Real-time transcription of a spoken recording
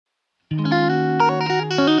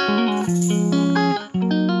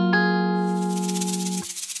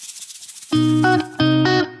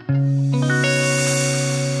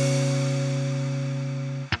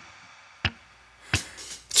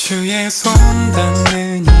주의 손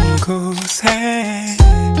닿는 이곳에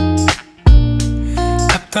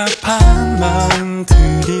답답한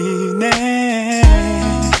마음들이 내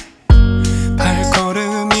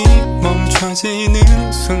발걸음이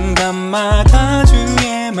멈춰지는 순간마다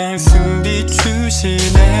주의 말씀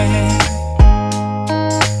비추시네.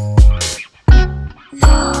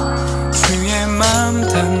 주의 마음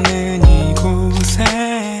닿는 이곳에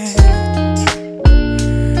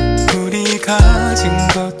우리 가진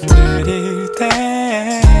것들일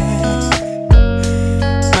때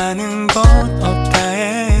많은 것 없다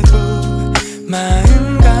해도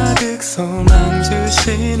마음 가득 소망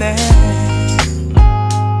주시네.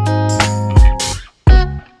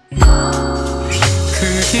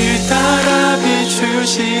 그 길 따라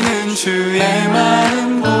비추시는 주의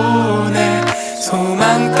마음 보내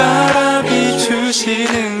소망 따라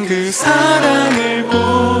비추시는 그 사랑을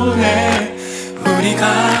보내. 우리가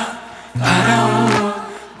바라온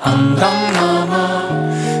언덕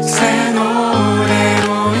넘어 새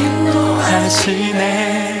노래로 인도하시네.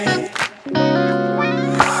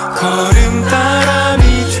 걸음 따라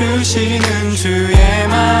비추시는 주의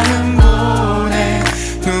마음 보내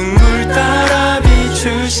눈물 따라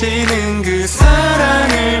비추시는 그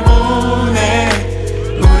사랑을 보내.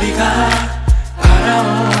 우리가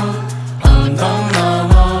바라온 언덕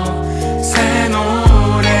넘어 새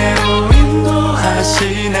노래로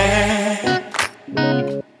인도하시네.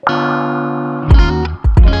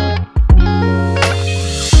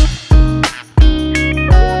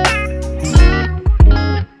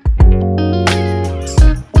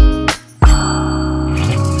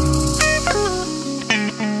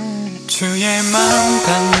 주의 마음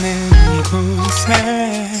닿는 이곳에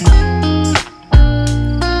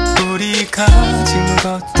우리 가진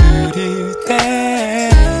것들일 때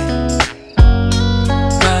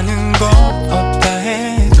많은 것 없다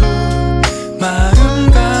해도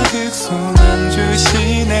마음 가득 소망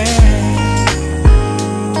주시네.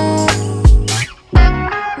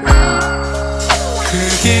 그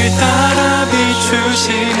길 따라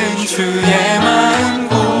비추시는 주의 마음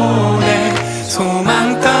보내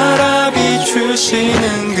소망 따라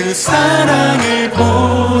비추시는 그 사랑을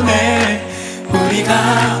보내.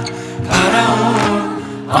 우리가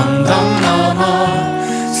바라온 언덕 넘어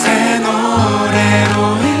새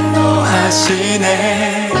노래로 인도하시네.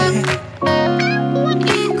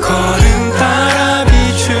 걸음 따라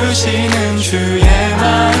비추시는 주의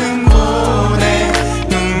마음 보내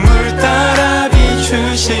눈물 따라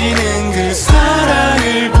비추시는 그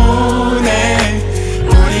사랑을 보내.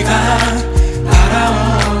 우리가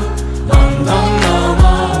바라온 언덕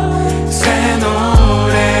넘어 새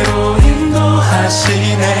노래로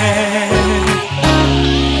인도하시네.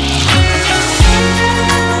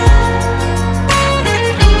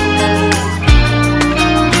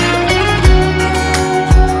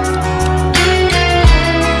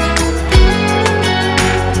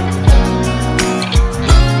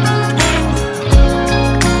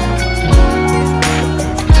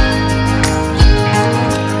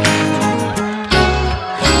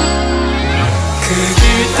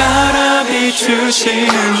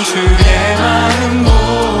 비추시는 주의 마음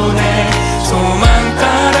보내 소망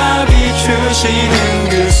따라 비추시는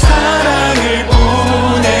그 사랑을